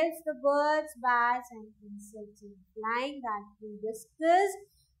 Air helps the birds, bats and insects in flying that we discussed.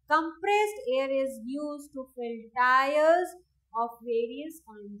 Compressed air is used to fill tires of various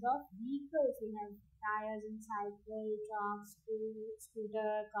kinds of vehicles. We have tires in cycle, trucks,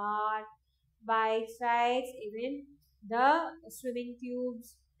 scooter, car, bikes, right? Even the swimming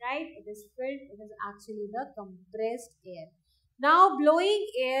tubes, right? It is filled, it is actually the compressed air. Now blowing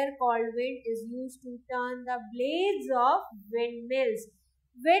air called wind is used to turn the blades of windmills.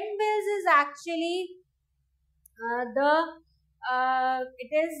 Windmills is actually it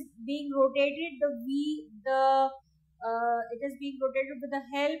is being rotated it is being rotated with the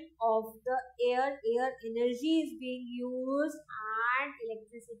help of the air. Air energy is being used and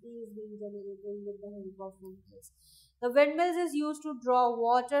electricity is being generated with the help of windmills. The windmills is used to draw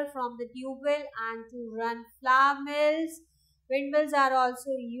water from the tube well and to run flour mills. Windmills are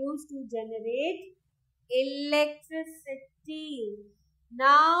also used to generate electricity.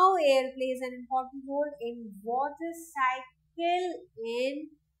 Now air plays an important role in water cycle in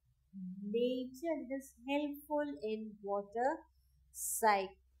nature. It is helpful in water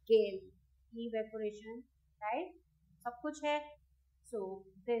cycle. Evaporation, right? सब कुछ है. So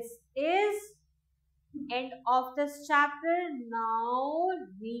this is end of this chapter. Now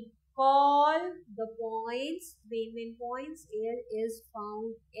we call the points, main points. Air is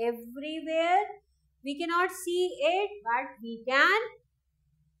found everywhere. We cannot see it, but we can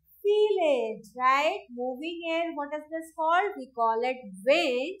feel it, right? Moving air, what is this called? We call it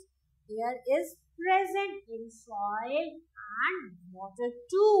wind. Air is present in soil and water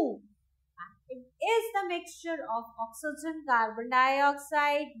too. It is the mixture of oxygen, carbon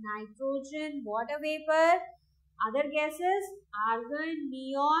dioxide, nitrogen, water vapor, other gases, argon,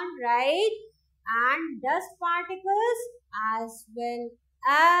 neon, right? And dust particles as well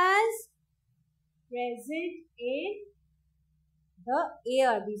as present in the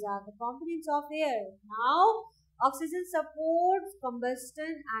air. These are the components of air. Now, Oxygen supports combustion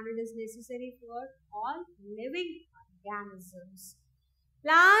and it is necessary for all living organisms.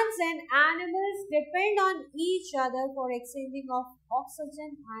 Plants and animals depend on each other for exchanging of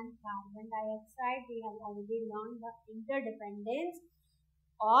oxygen and carbon dioxide. We have already learned the interdependence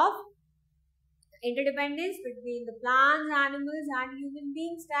between the plants, animals and human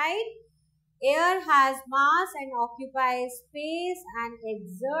beings, right? Air has mass and occupies space and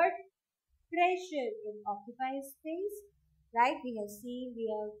exert pressure. It occupies space, right?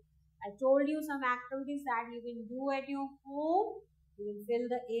 I told you some activities that you can do at your home. You can fill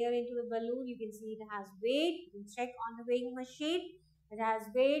the air into the balloon. You can see it has weight. You can check on the weighing machine. It has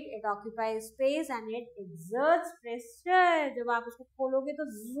weight, it occupies space and it exerts pressure. जब आप उसको खोलोगे तो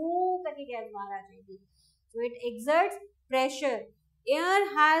zoom करके gas बाहर आ जाएगी. So it exerts pressure. Air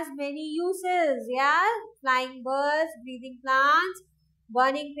has many uses. Yeah, flying birds, breathing plants,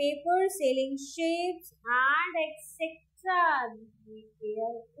 burning paper, sailing ships, and etc. The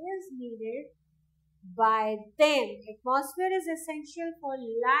air is needed by them. Atmosphere is essential for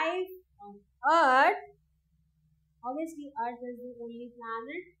life on Earth. Obviously, Earth is the only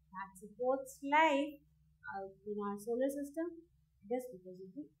planet that supports life in our solar system just because of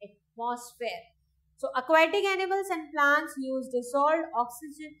the atmosphere. So, aquatic animals and plants use dissolved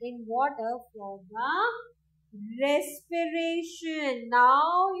oxygen in water for the respiration.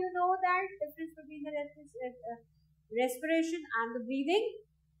 Now, you know that difference between the respiration and the breathing.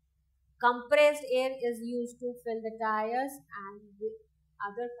 Compressed air is used to fill the tires and with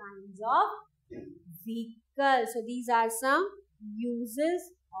other kinds of vehicles. So these are some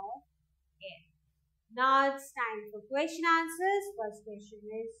uses of air. Now it's time for question answers. First question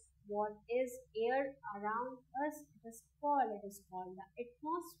is, what is air around us? It is called the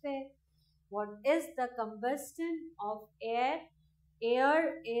atmosphere. What is the combustion of air?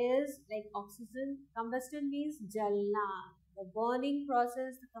 Air is like oxygen. Combustion means jalna. The burning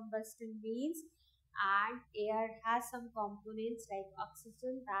process, the combustion means, and air has some components like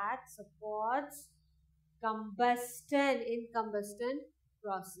oxygen that supports combustion in combustion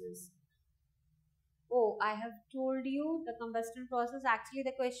process. Oh, I have told you the combustion process. Actually,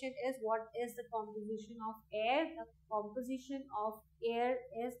 the question is, what is the composition of air? The composition of air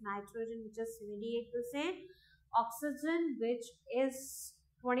is nitrogen, which is 78%, oxygen, which is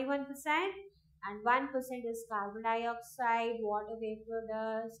 21%, and 1% is carbon dioxide, water vapor,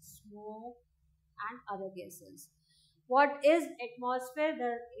 dust, smoke, and other gases. What is atmosphere?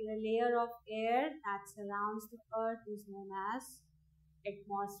 The layer of air that surrounds the earth is known as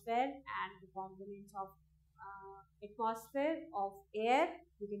atmosphere, and the components of atmosphere of air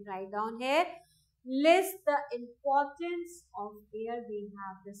you can write down here. List the importance of air. We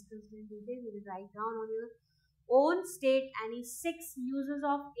have discussed in detail. You can write down on your own. State any 6 uses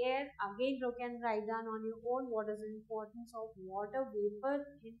of air. Again, you can write down on your own what is the importance of water vapor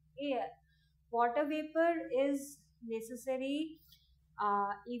in air. Water vapor is necessary.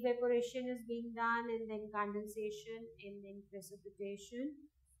 Evaporation is being done, and then condensation, and then precipitation.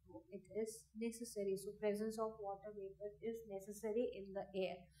 So it is necessary. So presence of water vapor is necessary in the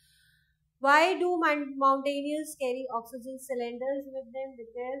air. Why do mountaineers carry oxygen cylinders with them?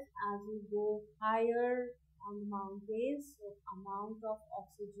 Because as you go higher on the mountains, so amount of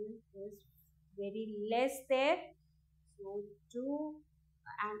oxygen is very less there. So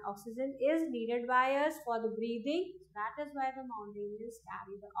and oxygen is needed by us for the breathing. That is why the mountaineers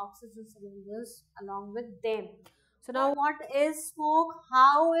carry the oxygen cylinders along with them. So now, what is smoke?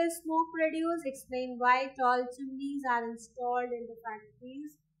 How is smoke produced? Explain why tall chimneys are installed in the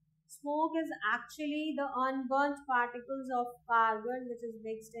factories. Smoke is actually the unburnt particles of carbon which is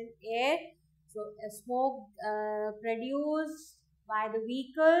mixed in air. So smoke produced by the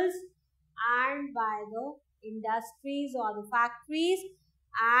vehicles and by the industries or the factories,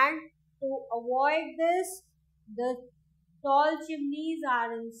 and to avoid this, the tall chimneys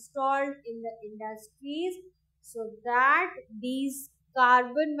are installed in the industries so that these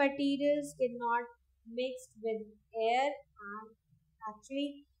carbon materials cannot mix with air, and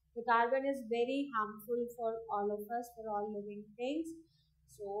actually the carbon is very harmful for all of us, for all living things.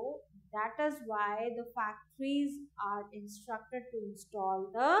 So that is why the factories are instructed to install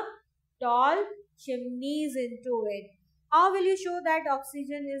the tall chimneys into it. How will you show that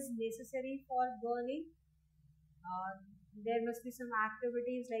oxygen is necessary for burning? There must be some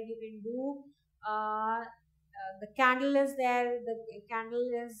activities like you can do. The candle is there, the candle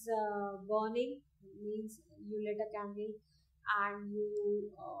is burning, means you lit a candle and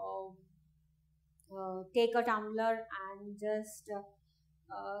you take a tumbler and just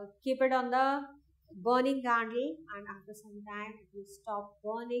keep it on the burning candle, and after some time it will stop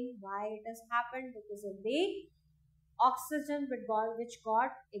burning. Why it has happened? Because of the oxygen which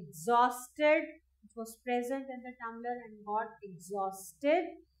got exhausted. It was present in the tumbler and got exhausted,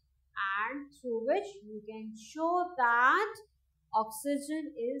 and through which you can show that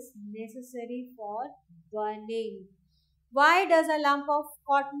oxygen is necessary for burning. Why does a lump of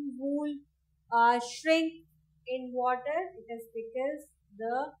cotton wool shrink in water? It is because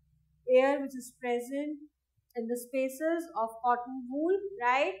the air which is present in the spaces of cotton wool,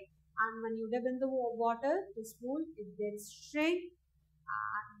 right? And when you dip in the water, this wool, it gets shrink.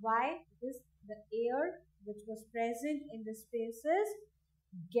 Why? Because the air which was present in the spaces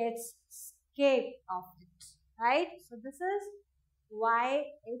gets escaped of it, right? So this is why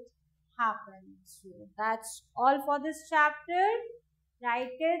it happens. So that's all for this chapter. Right,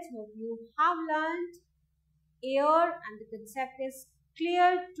 kids? Hope you have learned air and the concept is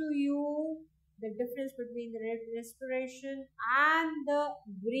clear to you. The difference between the respiration and the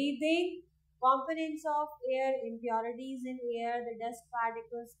breathing, components of air, impurities in air, the dust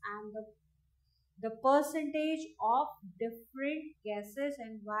particles, and the percentage of different gases,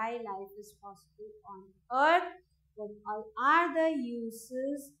 and why life is possible on earth. What all are the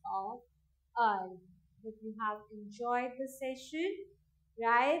uses of earth? If you have enjoyed the session,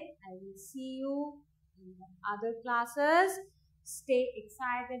 right, I will see you in the other classes. Stay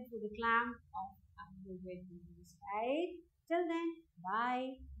excited for the clam of the videos, right? Till then,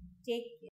 bye. Take care.